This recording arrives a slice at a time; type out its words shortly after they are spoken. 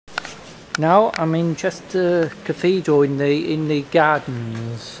Now I'm in Chester Cathedral in the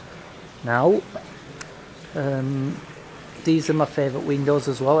gardens now. These are my favourite windows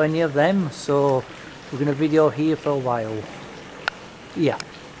as well, any of them, so we're going to video here for a while. Yeah.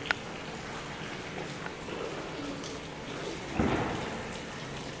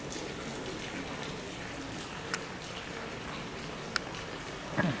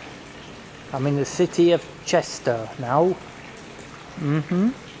 I'm in the city of Chester now.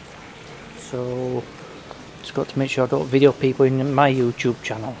 So just got to make sure I don't video people in my YouTube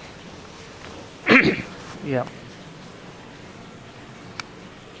channel. Yeah.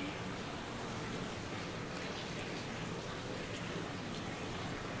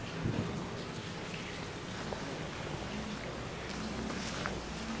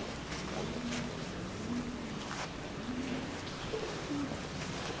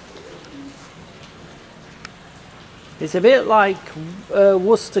 It's a bit like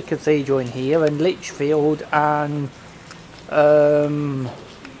Worcester Cathedral in here, and Lichfield, and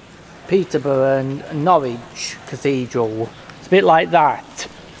Peterbrough and Norwich Cathedral. It's a bit like that.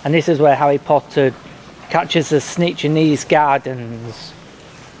 And this is where Harry Potter catches the snitch in these gardens.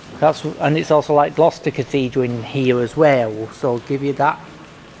 And it's also like Gloucester Cathedral in here as well. So I'll give you that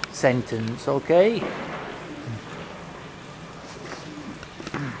sentence, okay?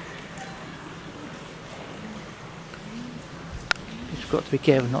 Got to be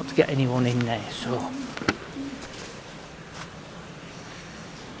careful not to get anyone in there, so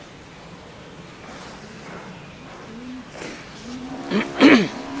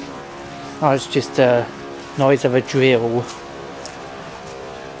oh, it's just a noise of a drill.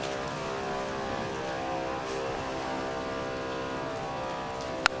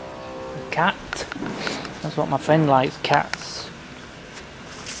 A cat. That's what my friend likes, cats.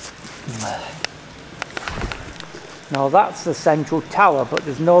 Now that's the central tower, but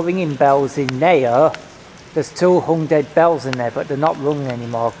there's no ringing bells in there. There's 2 hung dead bells in there, but they're not rung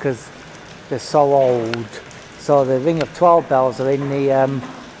anymore because they're so old. So the ring of 12 bells are in the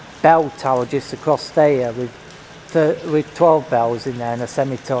bell tower just across there with 12 bells in there and a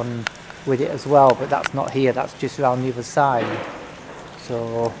semitone with it as well, but that's not here, that's just around the other side.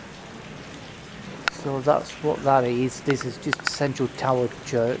 So that's what that is. This is just Central Tower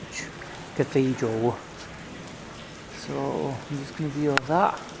Church Cathedral. So I'm just going to view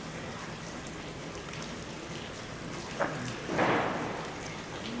that.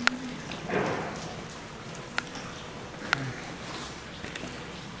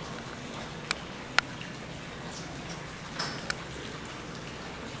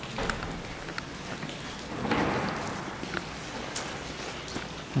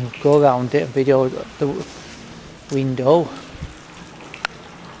 And go around it and video the window.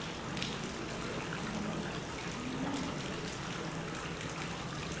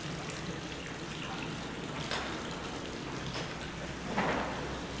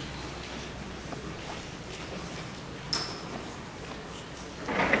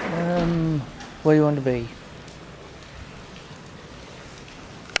 Where do you want to be?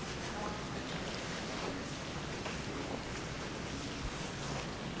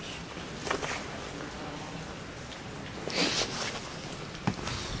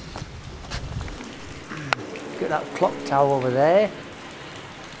 Get that clock tower over there.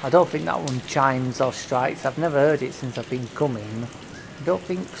 I don't think that one chimes or strikes. I've never heard it since I've been coming. I don't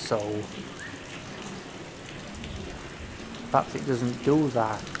think so. Perhaps it doesn't do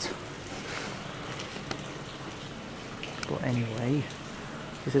that. But anyway,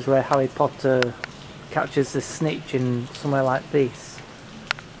 this is where Harry Potter catches the snitch in somewhere like this.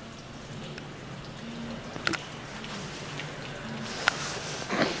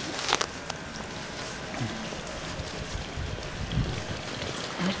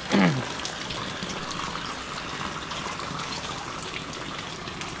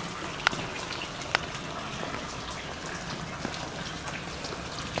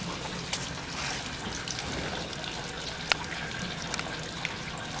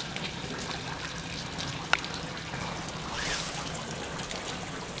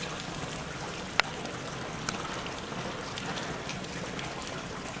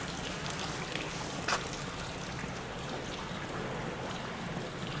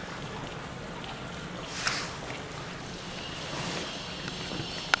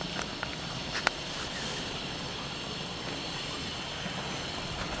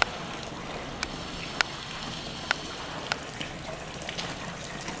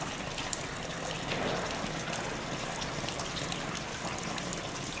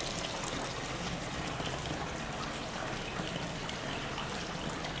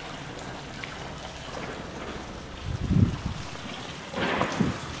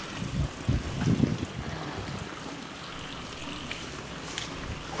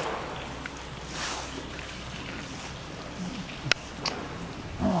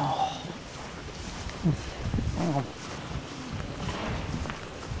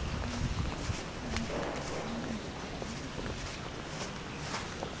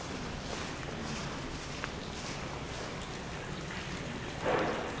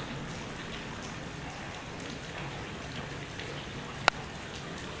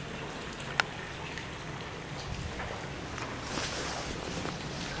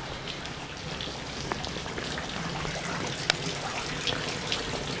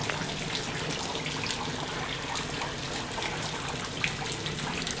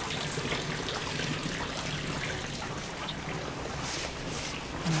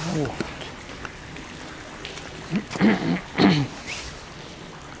 biult.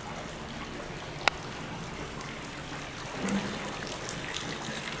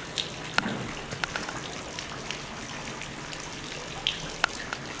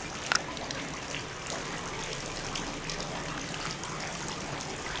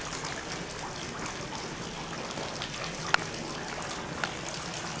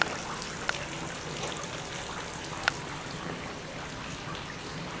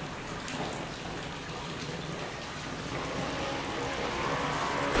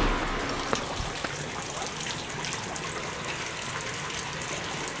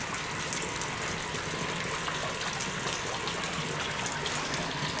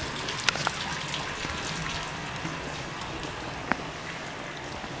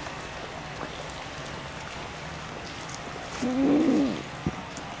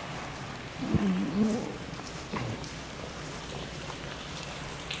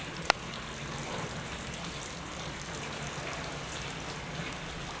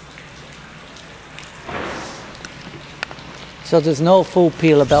 So there's no full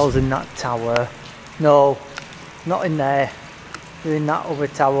peal of bells in that tower. No, not in there. They're in that other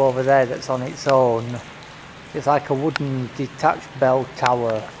tower over there that's on its own. It's like a wooden detached bell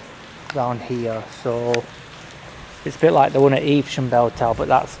tower around here. So it's a bit like the one at Evesham Bell Tower, but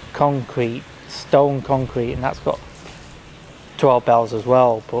that's concrete, stone concrete, and that's got 12 bells as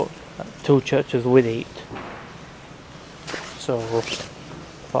well, but 2 churches with it. So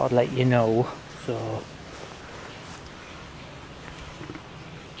thought I'd let you know. So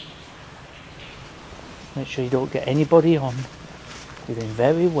make sure you don't get anybody on. You're doing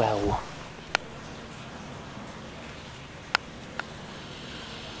very well.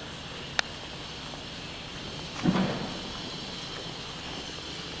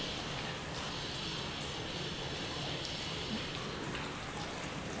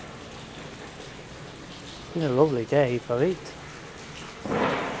 It's been a lovely day for it.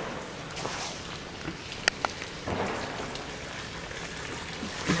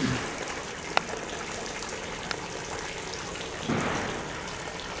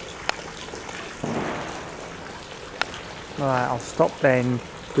 Right, I'll stop then,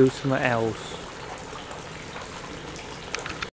 do something else.